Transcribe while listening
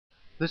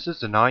This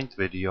is the 9th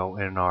video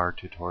in our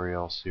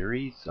tutorial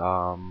series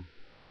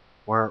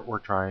where we're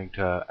trying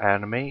to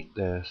animate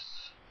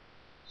this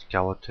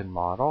skeleton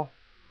model.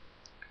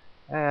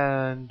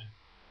 And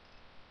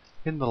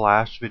in the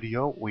last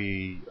video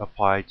we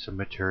applied some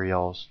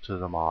materials to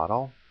the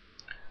model,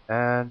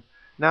 and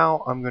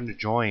now I'm going to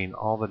join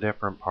all the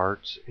different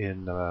parts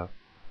in the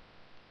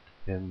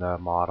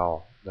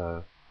model: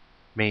 the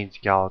main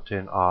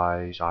skeleton,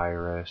 eyes,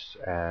 iris,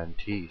 and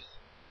teeth.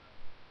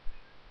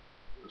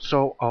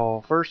 So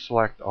I'll first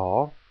select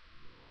all.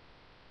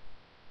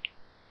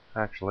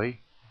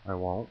 Actually, I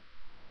won't.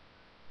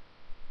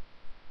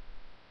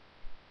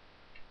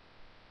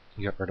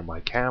 Get rid of my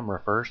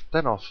camera first,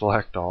 then I'll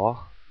select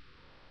all,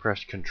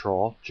 press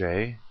Ctrl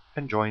J,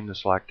 and join the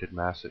selected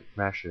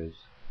meshes.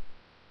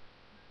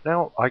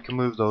 Now I can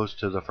move those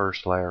to the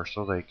first layer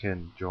so they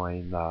can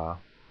join the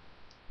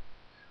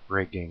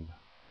rigging.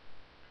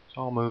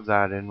 So I'll move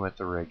that in with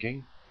the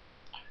rigging.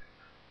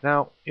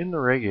 Now in the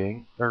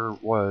rigging there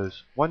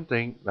was one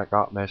thing that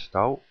got missed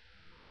out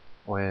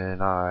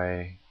when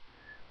I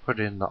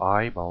put in the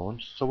eye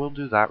bones, so we'll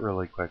do that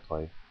really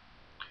quickly.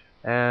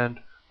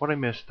 And what I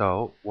missed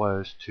out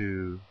was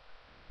to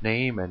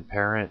name and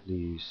parent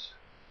these.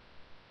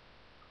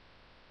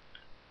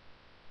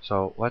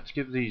 So let's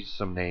give these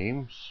some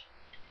names.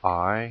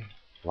 Eye,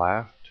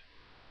 left,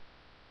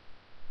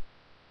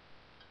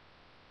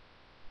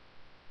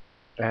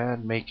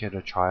 and make it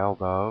a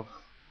child of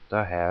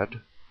the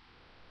head,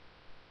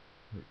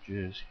 which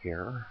is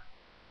here,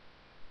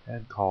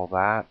 and call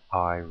that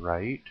eye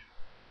right,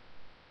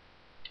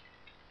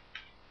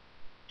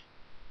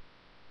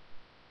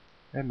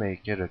 and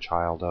make it a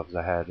child of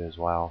the head as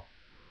well.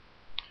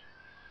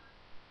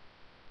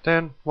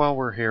 Then while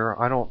we're here,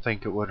 I don't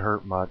think it would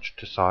hurt much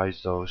to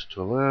size those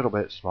to a little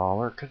bit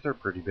smaller because they're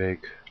pretty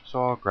big.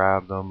 So I'll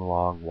grab them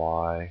along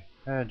Y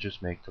and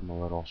just make them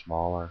a little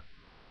smaller.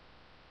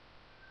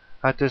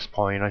 At this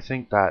point, I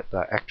think that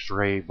the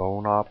X-ray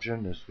bone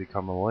option has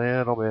become a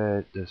little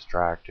bit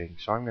distracting,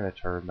 so I'm going to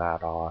turn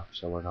that off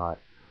so we're not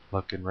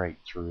looking right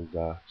through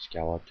the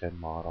skeleton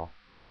model.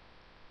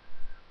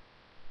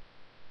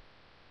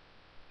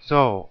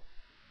 So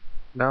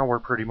now we're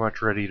pretty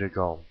much ready to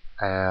go.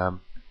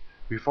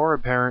 Before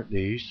I parent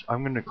these,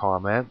 I'm going to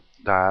comment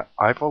that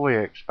I fully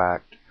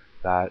expect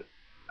that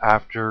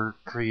after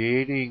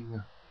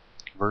creating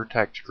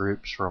vertex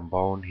groups from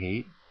bone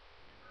heat,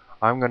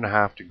 I'm going to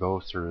have to go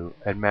through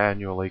and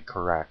manually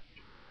correct.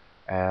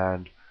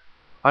 And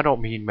I don't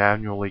mean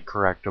manually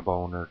correct a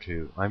bone or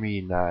two. I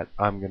mean that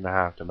I'm going to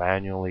have to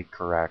manually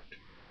correct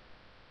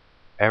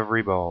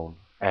every bone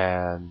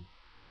and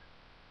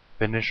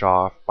finish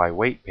off by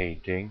weight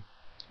painting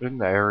in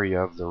the area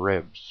of the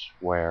ribs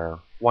where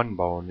one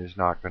bone is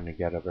not going to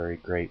get a very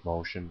great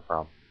motion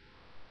from.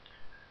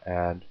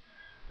 And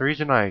the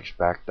reason I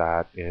expect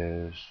that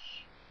is,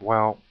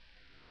 well,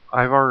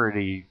 I've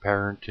already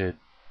parented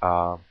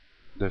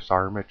this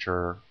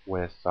armature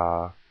with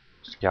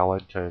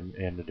skeleton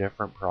in a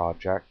different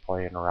project,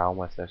 playing around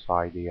with this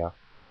idea,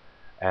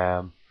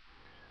 and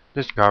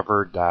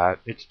discovered that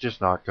it's just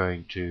not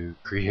going to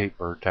create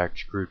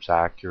vertex groups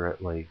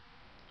accurately.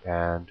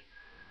 And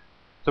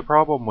the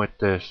problem with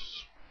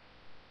this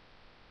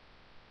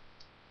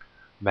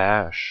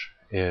mesh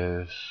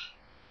is,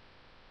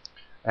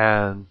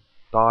 and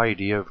the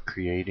idea of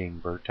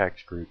creating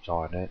vertex groups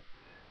on it,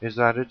 is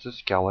that it's a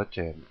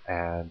skeleton,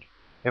 and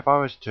if I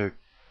was to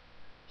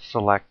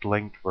select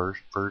linked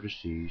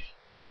vertices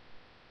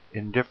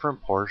in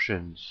different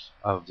portions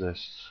of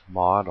this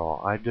model,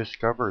 I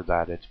discovered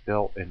that it's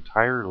built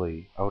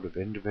entirely out of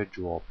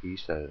individual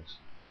pieces.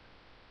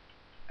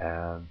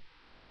 And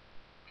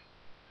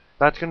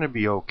that's going to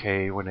be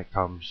okay when it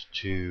comes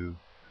to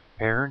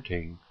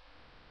parenting,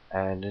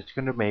 and it's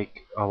going to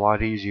make a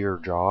lot easier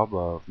job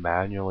of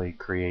manually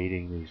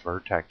creating these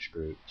vertex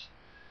groups.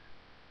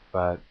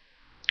 But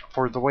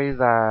for the way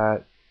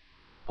that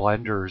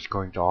Blender is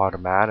going to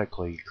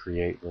automatically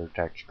create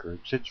vertex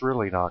groups, it's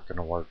really not going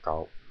to work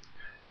out.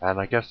 And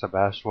I guess the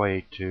best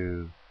way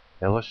to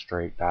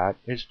illustrate that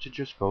is to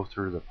just go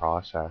through the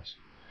process.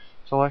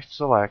 So let's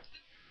select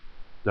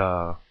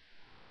the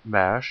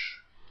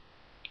mesh,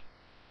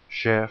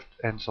 shift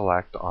and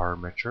select the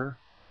armature,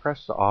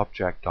 press the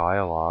object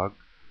dialog,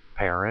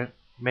 parent,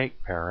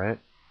 make parent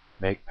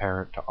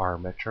to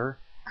armature,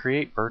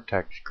 create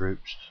vertex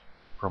groups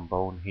from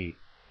bone heat.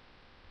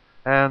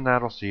 And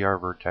that'll see our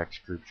vertex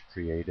groups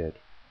created.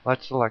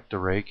 Let's select the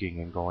rigging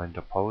and go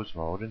into pose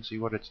mode and see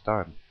what it's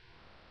done.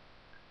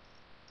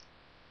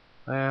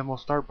 And we'll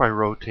start by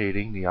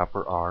rotating the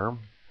upper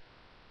arm.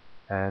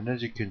 And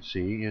as you can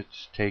see,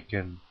 it's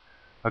taken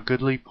a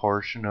goodly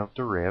portion of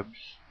the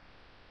ribs.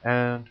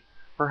 And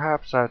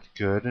perhaps that's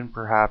good and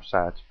perhaps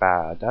that's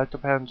bad. That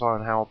depends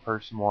on how a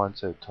person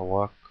wants it to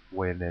look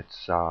when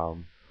it's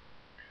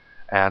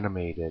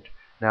animated.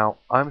 Now,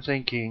 I'm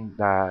thinking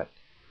that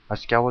a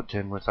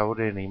skeleton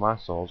without any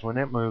muscles, when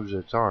it moves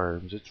its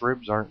arms, its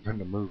ribs aren't going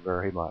to move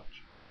very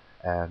much.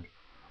 And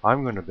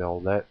I'm going to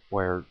build it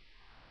where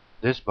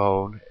this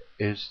bone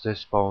is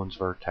this bone's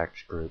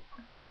vertex group.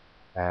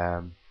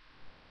 And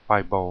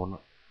By bone,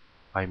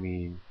 I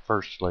mean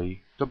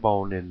firstly the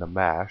bone in the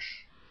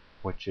mesh,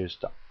 which is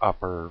the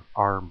upper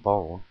arm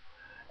bone,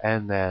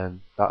 and then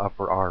the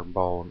upper arm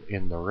bone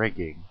in the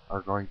rigging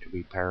are going to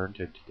be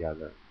parented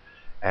together.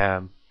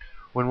 And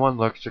when one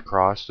looks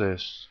across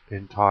this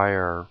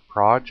entire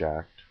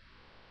project,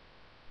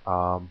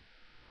 for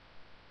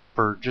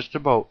just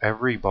about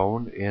every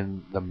bone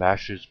in the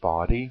mesh's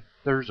body,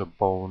 there's a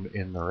bone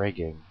in the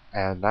rigging.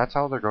 And that's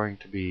how they're going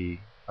to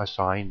be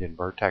assigned in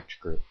vertex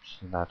groups.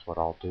 And that's what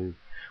I'll do,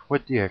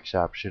 with the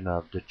exception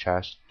of the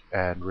chest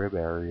and rib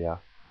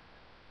area,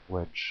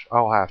 which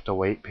I'll have to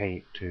weight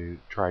paint to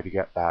try to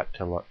get that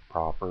to look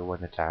proper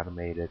when it's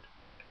animated.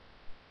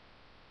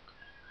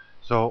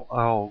 So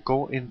I'll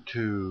go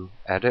into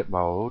edit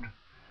mode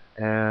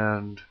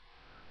and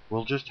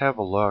we'll just have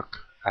a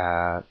look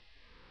at,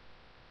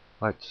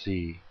 let's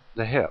see,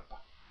 the hip.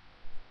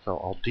 So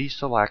I'll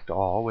deselect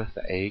all with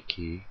the A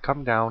key,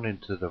 come down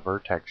into the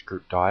vertex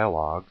group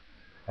dialog,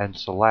 and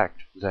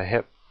select the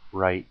hip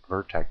right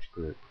vertex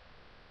group,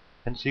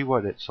 and see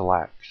what it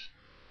selects.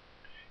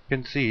 You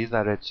can see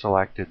that it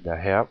selected the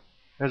hip,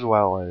 as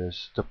well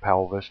as the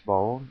pelvis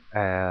bone,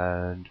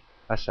 and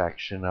a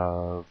section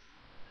of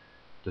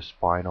the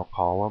spinal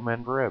column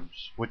and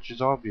ribs, which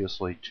is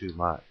obviously too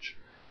much.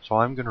 So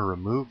I'm going to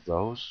remove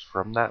those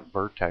from that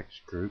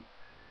vertex group,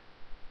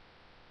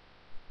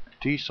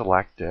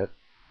 deselect it,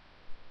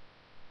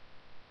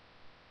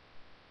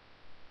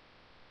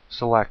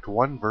 select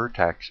one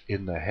vertex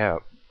in the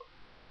hip,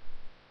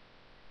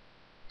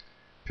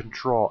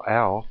 Control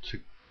L to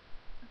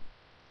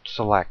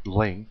select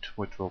linked,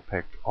 which will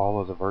pick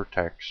all of the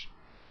vertexes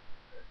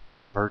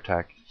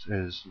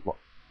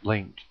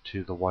linked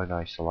to the one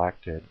I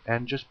selected,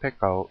 and just pick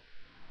out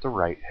the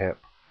right hip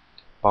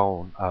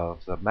bone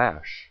of the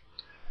mesh.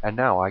 And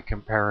now I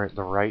can parent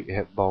the right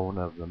hip bone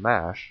of the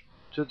mesh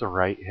to the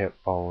right hip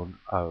bone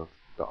of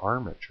the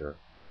armature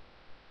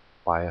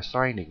by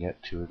assigning it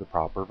to the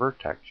proper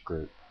vertex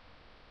group.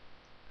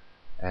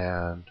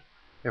 And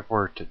if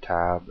we're to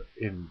tab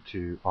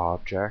into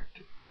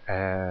Object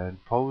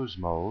and Pose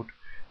Mode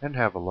and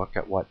have a look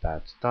at what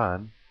that's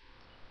done,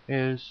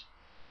 is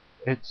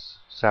it's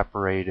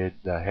separated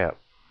the hip.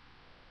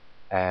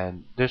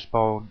 And this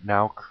bone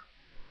now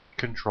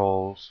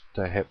controls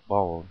the hip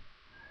bone.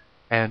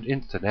 And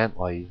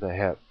incidentally, the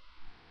hip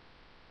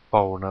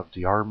bone of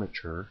the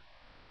armature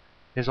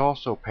is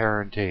also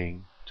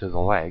parenting to the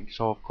leg,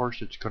 so of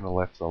course it's going to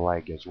lift the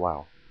leg as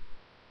well.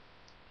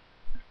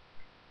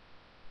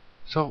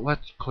 So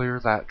let's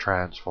clear that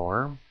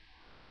transform,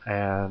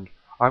 and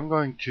I'm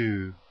going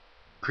to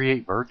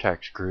create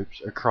vertex groups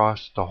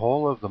across the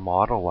whole of the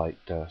model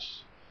like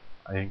this,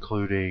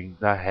 including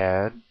the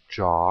head,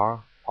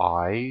 jaw,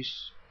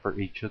 eyes for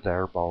each of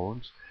their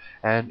bones,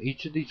 and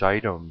each of these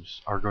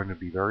items are going to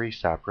be very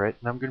separate,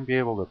 and I'm going to be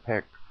able to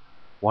pick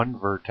one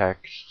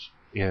vertex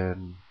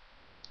in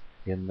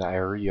the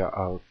area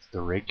of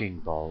the rigging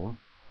bone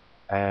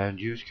and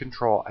use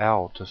Control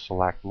L to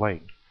select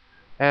length.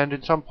 And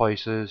in some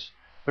places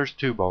there's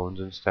two bones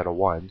instead of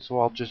one, so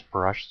I'll just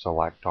brush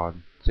select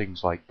on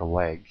things like the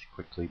legs,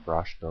 quickly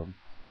brush them,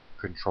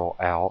 Control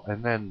L,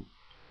 and then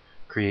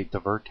create the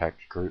vertex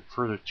group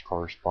for its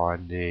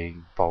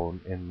corresponding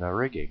bone in the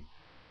rigging.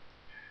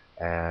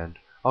 And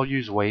I'll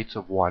use weights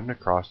of 1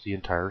 across the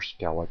entire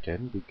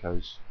skeleton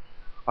because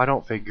I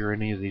don't figure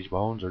any of these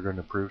bones are going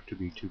to prove to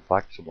be too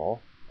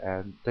flexible,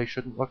 and they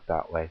shouldn't look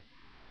that way.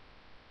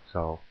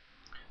 So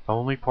the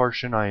only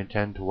portion I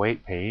intend to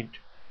weight paint,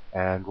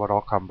 and what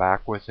I'll come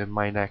back with in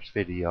my next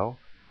video,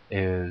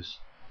 is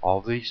all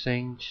these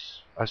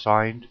things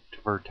assigned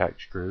to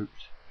vertex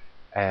groups,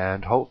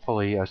 and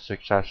hopefully a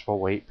successful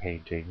weight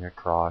painting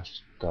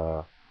across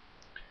the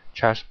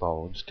chest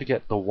bones to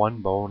get the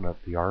one bone of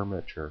the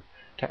armature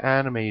to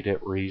animate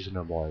it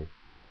reasonably,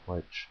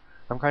 which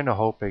I'm kind of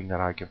hoping that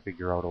I can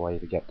figure out a way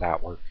to get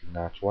that working.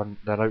 That's one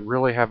that I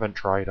really haven't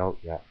tried out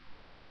yet.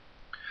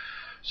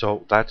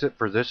 So that's it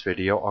for this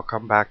video. I'll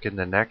come back in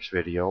the next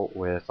video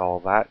with all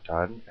that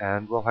done,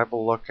 and we'll have a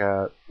look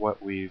at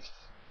what we've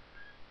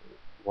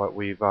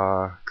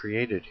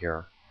created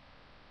here.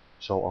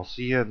 So I'll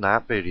see you in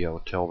that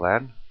video. Till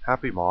then,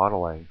 happy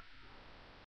modeling.